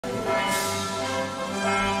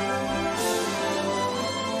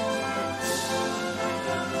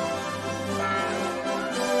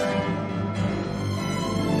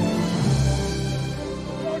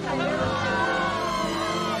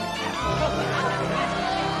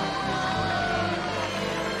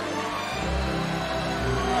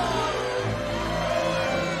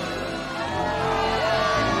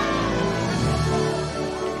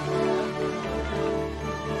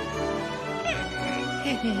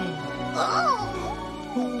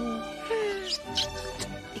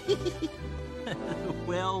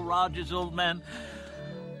Well, Rogers, old man,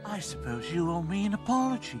 I suppose you owe me an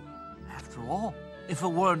apology. After all, if it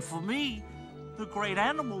weren't for me, the great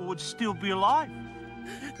animal would still be alive.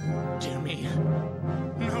 Jimmy.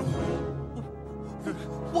 No.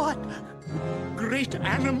 What? Great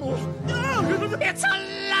animal. No, it's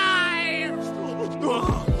alive!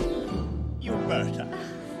 You murder.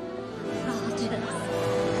 Rogers.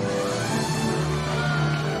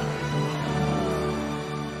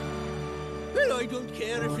 Well, I don't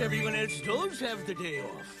care if everyone else does have the day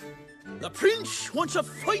off. The Prince wants a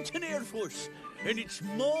fighting Air Force, and it's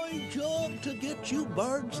my job to get you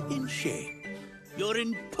birds in shape. You're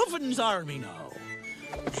in Puffin's army now.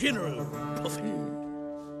 General Puffin.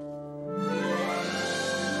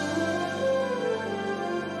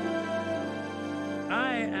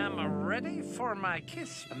 I am ready for my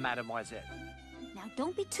kiss, mademoiselle. Now,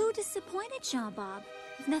 don't be too disappointed, Jean-Bob,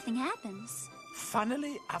 if nothing happens.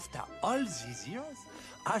 Finally, after all these years,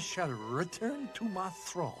 I shall return to my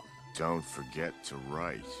throne. Don't forget to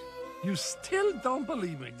write. You still don't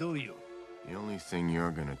believe me, do you? The only thing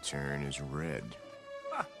you're gonna turn is red.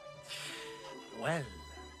 Well,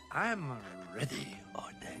 I'm ready,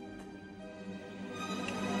 Odette.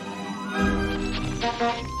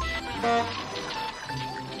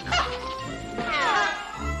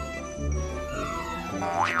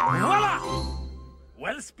 Voila!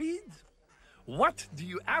 Well, Speed, what do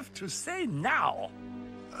you have to say now?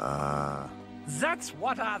 That's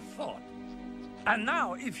what I thought. And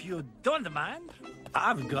now, if you don't mind,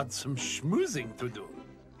 I've got some schmoozing to do.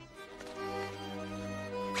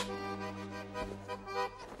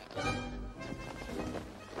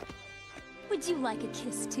 Would you like a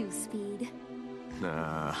kiss too, Speed?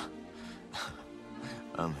 Nah.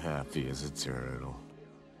 I'm happy as a turtle.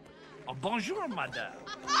 Oh, bonjour, madame.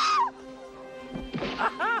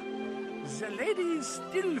 Aha! The ladies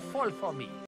still fall for me.